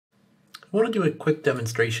I want to do a quick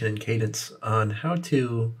demonstration in Cadence on how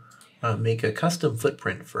to make a custom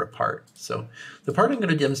footprint for a part. So the part I'm going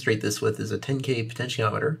to demonstrate this with is a 10K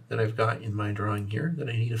potentiometer that I've got in my drawing here that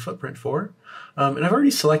I need a footprint for. And I've already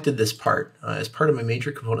selected this part as part of my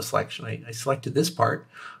major component selection. I selected this part.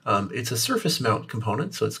 It's a surface mount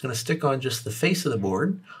component, so it's going to stick on just the face of the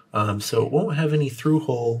board. So it won't have any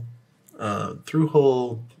through-hole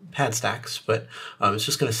pad stacks, but it's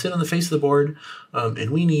just going to sit on the face of the board, and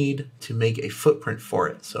we need to make a footprint for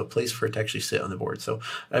it, so a place for it to actually sit on the board. So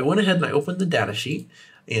I went ahead and I opened the data sheet,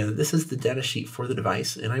 and this is the data sheet for the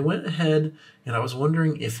device, and I went ahead and I was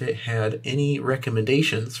wondering if it had any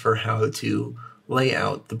recommendations for how to lay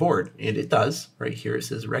out the board, and it does. Right here it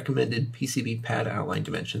says recommended PCB pad outline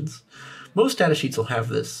dimensions. Most data sheets will have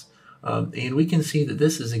this. And we can see that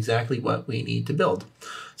this is exactly what we need to build.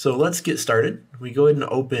 So let's get started. We go ahead and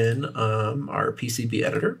open our PCB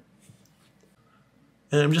editor.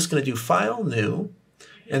 And I'm just going to do File, New,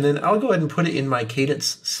 and then I'll go ahead and put it in my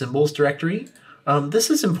Cadence symbols directory. This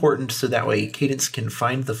is important so that way Cadence can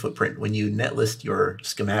find the footprint when you netlist your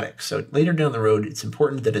schematic. So later down the road, it's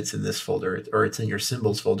important that it's in this folder or it's in your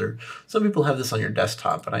symbols folder. Some people have this on your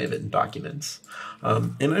desktop, but I have it in documents.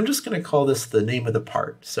 And I'm just going to call this the name of the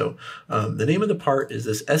part. So the name of the part is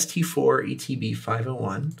this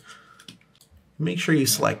ST4ETB501. Make sure you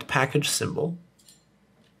select package symbol.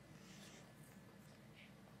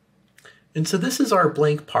 And so this is our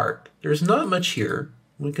blank part. There's not much here.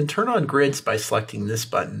 We can turn on grids by selecting this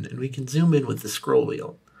button, and we can zoom in with the scroll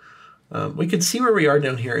wheel. We can see where we are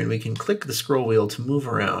down here, and we can click the scroll wheel to move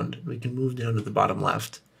around. We can move down to the bottom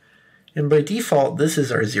left. And by default, this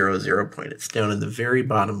is our 0, 0 point. It's down in the very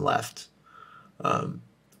bottom left.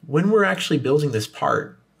 When we're actually building this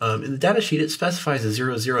part, in the data sheet, it specifies the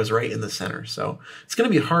 0, 0 is right in the center. So it's going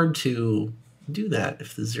to be hard to do that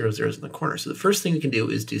if the 0, 0 is in the corner. So the first thing we can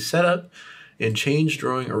do is do setup and change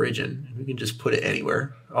drawing origin. We can just put it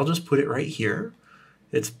anywhere. I'll just put it right here.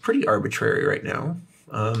 It's pretty arbitrary right now.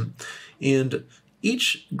 And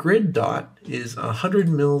each grid dot is 100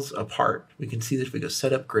 mils apart. We can see that if we go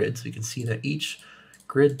set up grids, we can see that each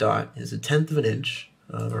grid dot is 1/10 of an inch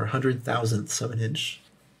or 100,000ths of an inch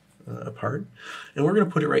apart. And we're going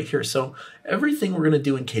to put it right here. So everything we're going to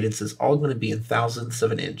do in Cadence is all going to be in thousandths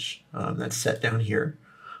of an inch. That's set down here.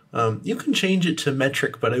 You can change it to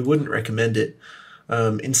metric, but I wouldn't recommend it.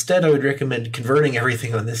 Instead, I would recommend converting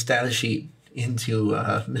everything on this data sheet into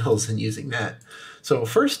mils and using that. So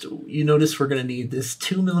first, you notice we're going to need this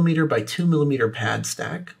 2mm by 2mm pad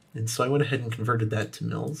stack. And so I went ahead and converted that to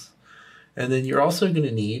mils. And then you're also going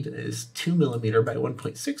to need is 2mm by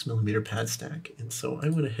 1.6mm pad stack. And so I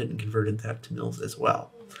went ahead and converted that to mils as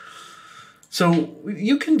well. So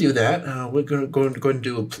you can do that. We're going to go ahead and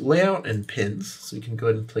do a layout and pins. So we can go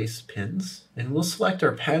ahead and place pins. And we'll select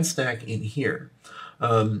our pad stack in here.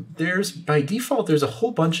 By default, there's a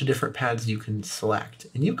whole bunch of different pads you can select.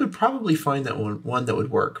 And you could probably find that one that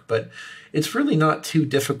would work. But it's really not too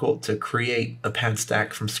difficult to create a pad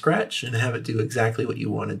stack from scratch and have it do exactly what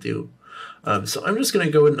you want to do. So I'm just going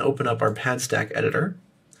to go ahead and open up our pad stack editor.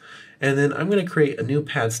 And then I'm going to create a new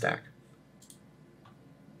pad stack.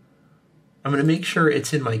 I'm going to make sure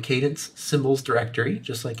it's in my Cadence symbols directory,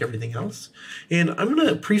 just like everything else. And I'm going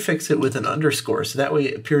to prefix it with an underscore, so that way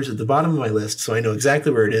it appears at the bottom of my list so I know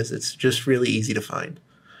exactly where it is. It's just really easy to find.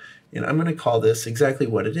 And I'm going to call this exactly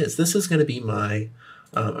what it is. This is going to be my,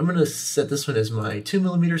 I'm going to set this one as my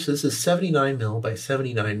 2mm, so this is 79 mil by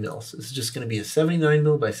 79 mil. So this is just going to be a 79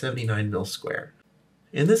 mil by 79 mil square.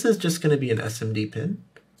 And this is just going to be an SMD pin.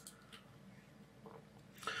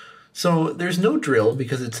 So there's no drill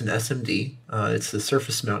because it's an SMD. It's the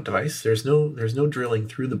surface mount device. There's no drilling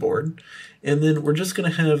through the board. And then we're just going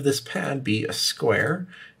to have this pad be a square,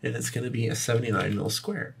 and it's going to be a 79 mil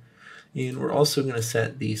square. And we're also going to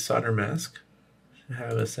set the solder mask to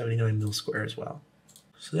have a 79 mil square as well.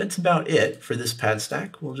 So that's about it for this pad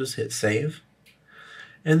stack. We'll just hit save.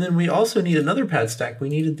 And then we also need another pad stack. We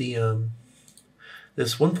needed the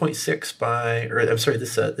this 1.6 by, or I'm sorry,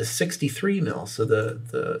 this 63 mil, so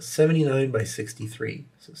the 79 by 63.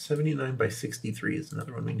 So 79 by 63 is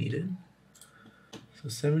another one we needed. So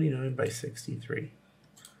 79 by 63.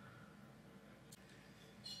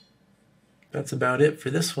 That's about it for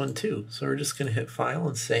this one too. So we're just going to hit File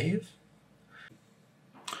and Save.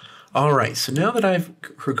 All right, so now that I've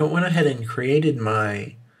gone ahead and created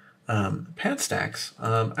my pad stacks,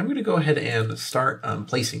 I'm going to go ahead and start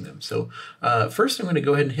placing them. So first I'm going to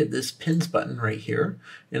go ahead and hit this pins button right here,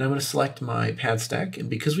 and I'm going to select my pad stack, and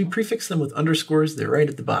because we prefix them with underscores, they're right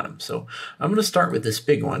at the bottom. So I'm going to start with this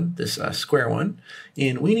big one, this square one,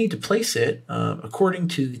 and we need to place it according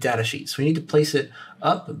to the data sheet. So we need to place it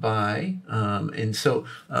up by, and so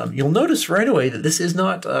you'll notice right away that this is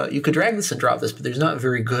not, you could drag this and drop this, but there's not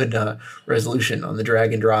very good resolution on the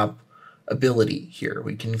drag and drop ability here.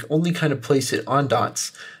 We can only kind of place it on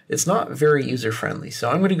dots. It's not very user-friendly. So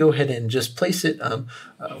I'm going to go ahead and just place it.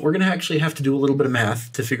 We're going to actually have to do a little bit of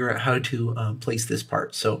math to figure out how to place this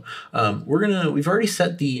part. So we've already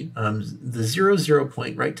set the 0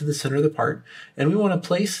 point right to the center of the part, and we want to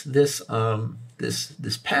place this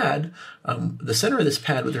this pad, the center of this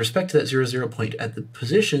pad with respect to that 0 point at the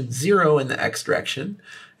position 0 in the x direction,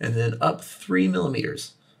 and then up 3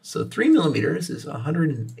 millimeters. So 3 millimeters is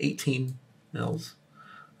 118 mils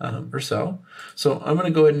or so. So I'm going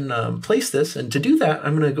to go ahead and place this. And to do that,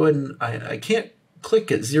 I'm going to go ahead and, I can't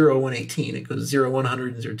click at 0, 118. It goes 0,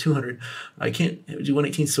 100, 0, 200. I can't do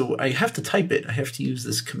 118, so I have to type it. I have to use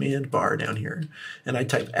this command bar down here. And I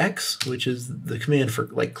type X, which is the command for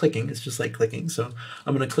like clicking. It's just like clicking. So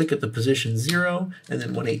I'm going to click at the position 0, and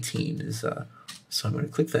then 118 is, so I'm going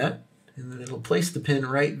to click that, and then it'll place the pin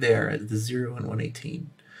right there at the 0 and 118.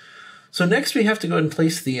 So next we have to go ahead and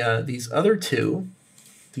place the these other two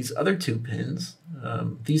pins,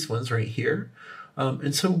 these ones right here.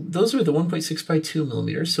 And so those are the 1.6 by 2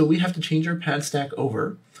 millimeters. So we have to change our pad stack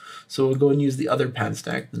over. So we'll go and use the other pad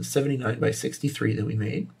stack, the 79 by 63 that we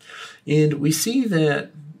made. And we see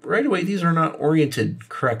that right away these are not oriented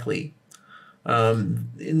correctly.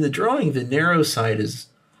 In the drawing, the narrow side is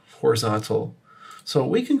horizontal. So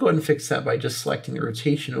we can go ahead and fix that by just selecting the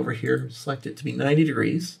rotation over here, select it to be 90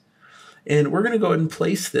 degrees. And we're going to go ahead and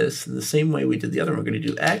place this in the same way we did the other one. We're going to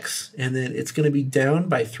do X, and then it's going to be down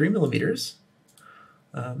by 3 millimeters.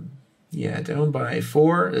 Down by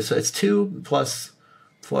 4. So it's 2 plus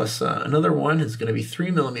another 1 is going to be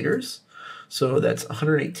 3 millimeters. So that's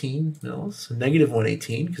 118 mils. So negative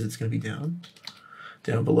 118 because it's going to be down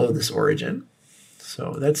below this origin.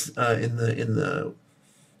 So that's in the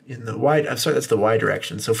y. I'm sorry, that's the y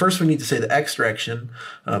direction. So first we need to say the x direction,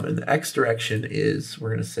 and the x direction is, we're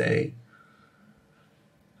going to say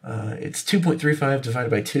it's 2.35 divided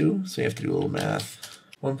by 2. So you have to do a little math.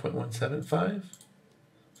 1.175.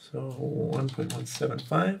 So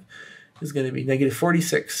 1.175 is going to be negative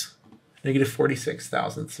 46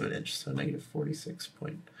 thousandths of an inch. So negative 46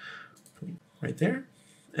 point right there.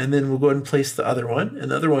 And then we'll go ahead and place the other one. And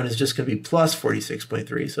the other one is just going to be plus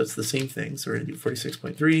 46.3. So it's the same thing. So we're going to do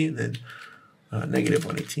 46.3 and then negative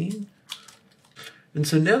 118. And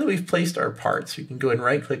so now that we've placed our parts, we can go ahead and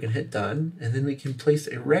right click and hit done. And then we can place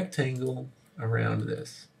a rectangle around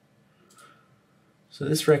this. So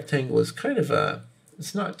this rectangle is kind of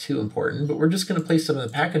it's not too important, but we're just going to place some of the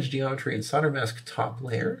package geometry and solder mask top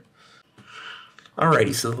layer.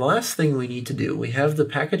 Alrighty, so the last thing we need to do, we have the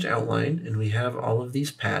package outline and we have all of these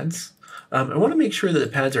pads. I want to make sure that the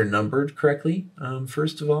pads are numbered correctly,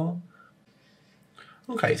 first of all.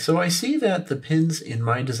 Okay, so I see that the pins in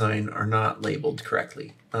my design are not labeled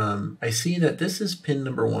correctly. I see that this is pin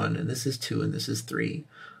number 1, and this is 2, and this is 3.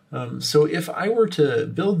 So if I were to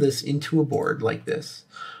build this into a board like this,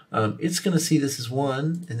 it's going to see this is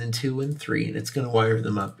 1, and then 2, and 3, and it's going to wire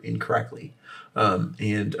them up incorrectly. I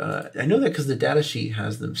know that because the data sheet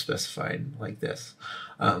has them specified like this.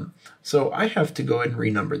 So I have to go ahead and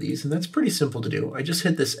renumber these, and that's pretty simple to do. I just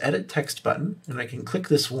hit this Edit Text button, and I can click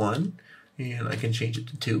this 1, and I can change it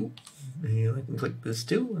to 2. And I can click this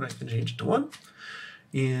 2, and I can change it to 1.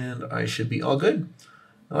 And I should be all good.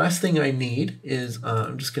 The last thing I need is,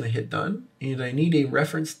 I'm just going to hit Done, and I need a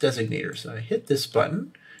reference designator. So I hit this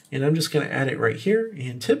button, and I'm just going to add it right here.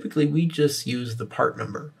 And typically we just use the part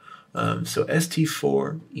number. So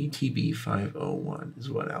ST4ETB501 is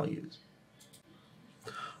what I'll use.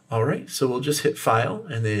 All right, so we'll just hit File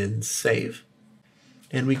and then Save.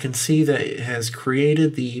 And we can see that it has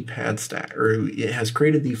created the pad stack, or it has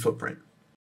created the footprint.